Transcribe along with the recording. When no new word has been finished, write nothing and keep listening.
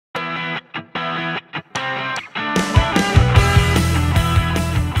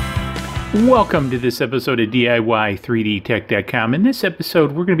Welcome to this episode of DIY3DTech.com. In this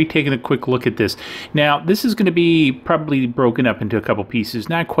episode, we're going to be taking a quick look at this. Now, this is going to be probably broken up into a couple pieces,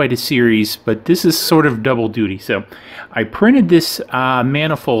 not quite a series, but this is sort of double duty. So I printed this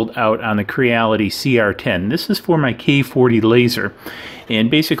manifold out on the Creality CR-10. This is for my K40 laser. And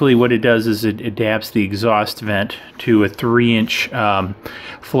basically what it does is it adapts the exhaust vent to a 3-inch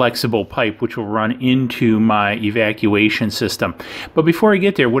flexible pipe, which will run into my evacuation system. But before I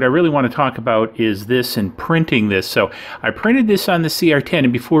get there, what I really want to talk about is this and printing this. So I printed this on the CR10,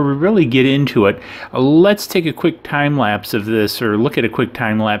 and before we really get into it, let's take a quick time lapse of this, or look at a quick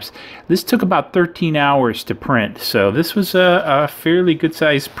time lapse. This took about 13 hours to print, so this was a fairly good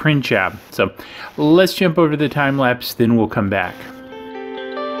sized print job. So let's jump over to the time lapse, then we'll come back.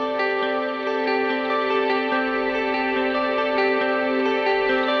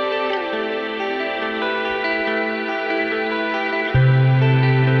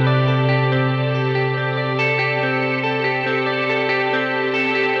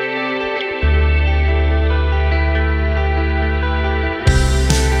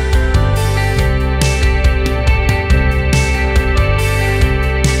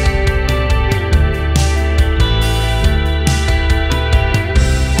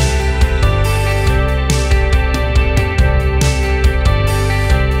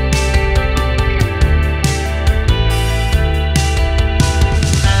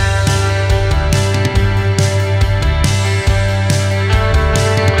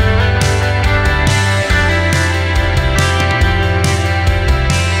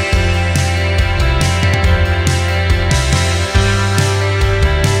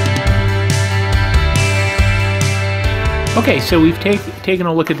 Okay, so we've taken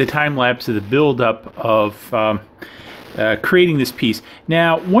a look at the time lapse of the build-up of creating this piece.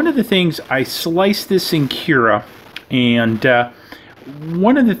 Now, one of the things, I sliced this in Cura, and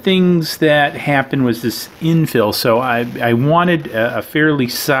one of the things that happened was this infill. So I wanted a fairly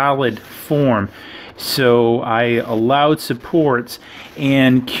solid form, so I allowed supports,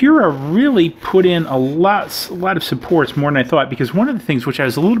 and Cura really put in a lot of supports, more than I thought, because one of the things which I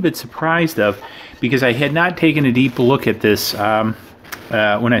was a little bit surprised of, because I had not taken a deep look at this when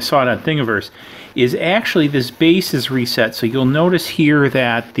I saw it on Thingiverse, is actually this base is reset. So you'll notice here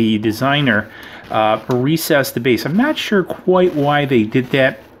that the designer recessed the base. I'm not sure quite why they did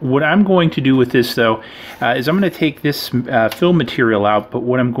that. What I'm going to do with this, though, is I'm going to take this fill material out, but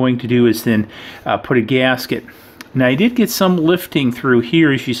what I'm going to do is then put a gasket. Now, I did get some lifting through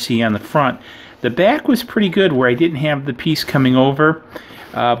here, as you see on the front. The back was pretty good where I didn't have the piece coming over,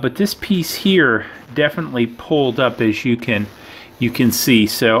 but this piece here definitely pulled up, as you can see.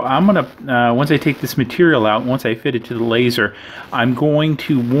 So I'm gonna once I take this material out, once I fit it to the laser, I'm going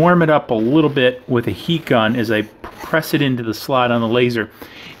to warm it up a little bit with a heat gun as I press it into the slot on the laser.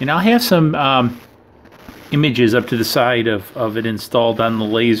 And I'll have some images up to the side of it installed on the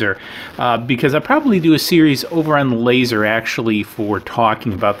laser, because I'll probably do a series over on the laser actually for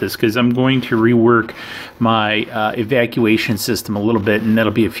talking about this, because I'm going to rework my evacuation system a little bit, and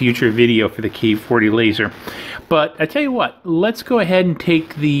that'll be a future video for the K40 laser. But I tell you what, let's go ahead and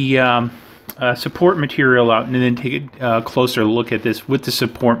take the support material out, and then take a closer look at this with the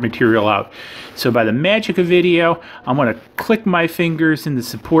support material out. So by the magic of video, I'm going to click my fingers and the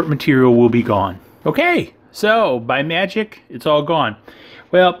support material will be gone. Okay, so by magic, it's all gone.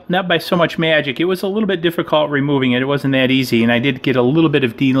 Well, not by so much magic. It was a little bit difficult removing it. It wasn't that easy, and I did get a little bit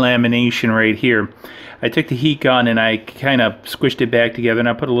of delamination right here. I took the heat gun and I kind of squished it back together, and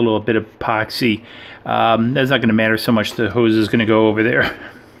I put a little bit of epoxy. That's not going to matter so much. The hose is going to go over there.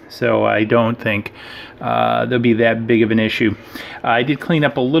 So I don't think there'll be that big of an issue. I did clean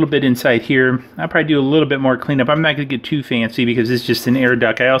up a little bit inside here. I'll probably do a little bit more cleanup. I'm not going to get too fancy because it's just an air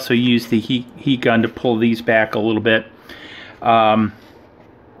duct. I also used the heat gun to pull these back a little bit.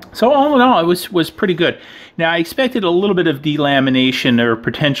 So all in all, it was pretty good. Now, I expected a little bit of delamination, or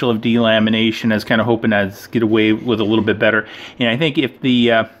potential of delamination. I was kind of hoping I'd get away with a little bit better. And I think if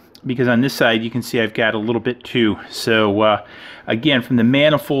the because on this side you can see I've got a little bit too. So again, from the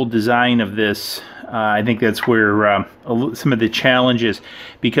manifold design of this, I think that's where some of the challenges,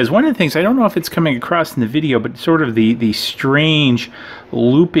 because one of the things, I don't know if it's coming across in the video, but sort of the strange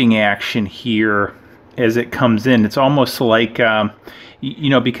looping action here as it comes in. It's almost like, you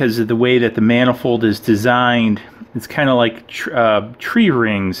know, because of the way that the manifold is designed, it's kind of like tree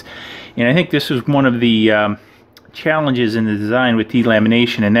rings. And I think this was one of the challenges in the design with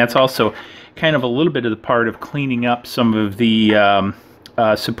delamination, and that's also kind of a little bit of the part of cleaning up some of the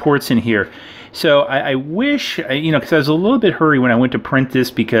supports in here. So I wish, you know, because I was a little bit hurried when I went to print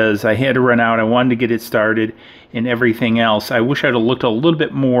this because I had to run out. I wanted to get it started and everything else. I wish I'd have looked a little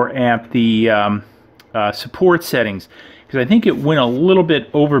bit more at the support settings, because I think it went a little bit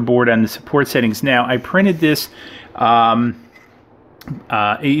overboard on the support settings. Now, I printed this, you know,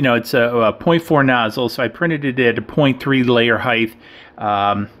 it's a 0.4 nozzle, so I printed it at a 0.3 layer height.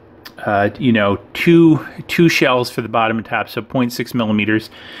 You know, two shells for the bottom and top, so 0.6 millimeters.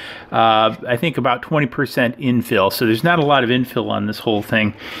 I think about 20% infill, so there's not a lot of infill on this whole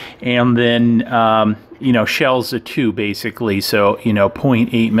thing. And then, you know, shells of 2 basically, so, you know,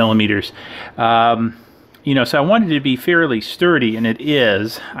 0.8 millimeters. You know, so I wanted it to be fairly sturdy, and it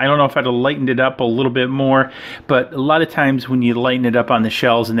is. I don't know if I'd have lightened it up a little bit more, but a lot of times when you lighten it up on the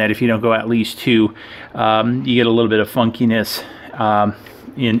shells and that, if you don't go at least 2, you get a little bit of funkiness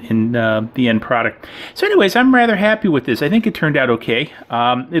in the end product. So anyways, I'm rather happy with this. I think it turned out okay.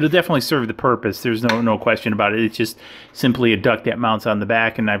 It'll definitely serve the purpose. There's no question about it. It's just simply a duct that mounts on the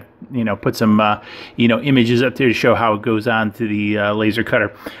back, and I've, you know, put some you know, images up there to show how it goes on to the laser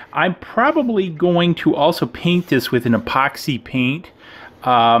cutter. I'm probably going to also paint this with an epoxy paint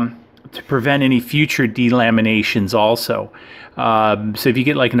to prevent any future delaminations also. So if you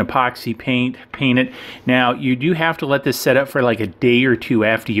get like an epoxy paint, paint it. Now, you do have to let this set up for like a day or 2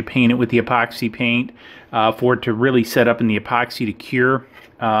 after you paint it with the epoxy paint for it to really set up in the epoxy to cure.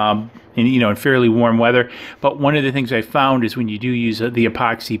 In, you know, in fairly warm weather. But one of the things I found is when you do use the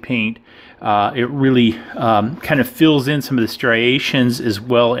epoxy paint, it really kind of fills in some of the striations as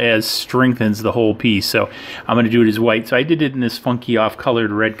well as strengthens the whole piece. So I'm going to do it as white. So I did it in this funky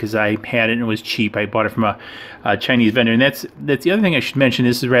off-colored red because I had it and it was cheap. I bought it from a Chinese vendor. And that's the other thing I should mention.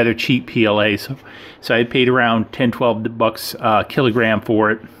 This is rather cheap PLA. So I paid around 10-12 bucks a kilogram for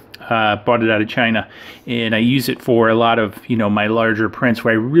it. Bought it out of China, and I use it for a lot of, you know, my larger prints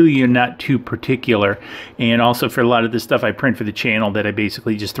where I really am not too particular, and also for a lot of the stuff I print for the channel that I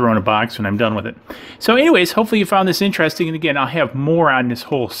basically just throw in a box when I'm done with it. So anyways, hopefully you found this interesting, and again, I'll have more on this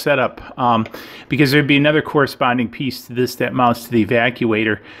whole setup because there'd be another corresponding piece to this that mounts to the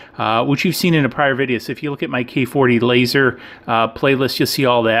evacuator, which you've seen in a prior video. So if you look at my K40 laser playlist, you'll see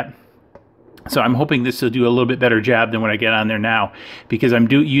all that. So I'm hoping this will do a little bit better job than what I get on there now, because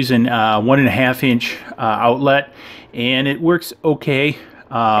I'm using 1.5 inch outlet, and it works okay.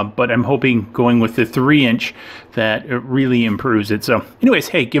 But I'm hoping going with the 3 inch that it really improves it. So anyways,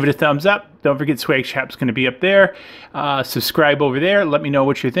 hey, give it a thumbs up. Don't forget Swag Shop's going to be up there. Subscribe over there. Let me know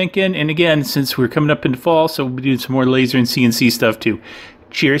what you're thinking. And again, since we're coming up into fall, so we'll be doing some more laser and CNC stuff too.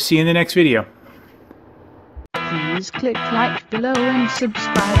 Cheers. See you in the next video. Please click like below and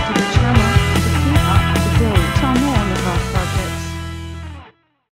subscribe to the channel.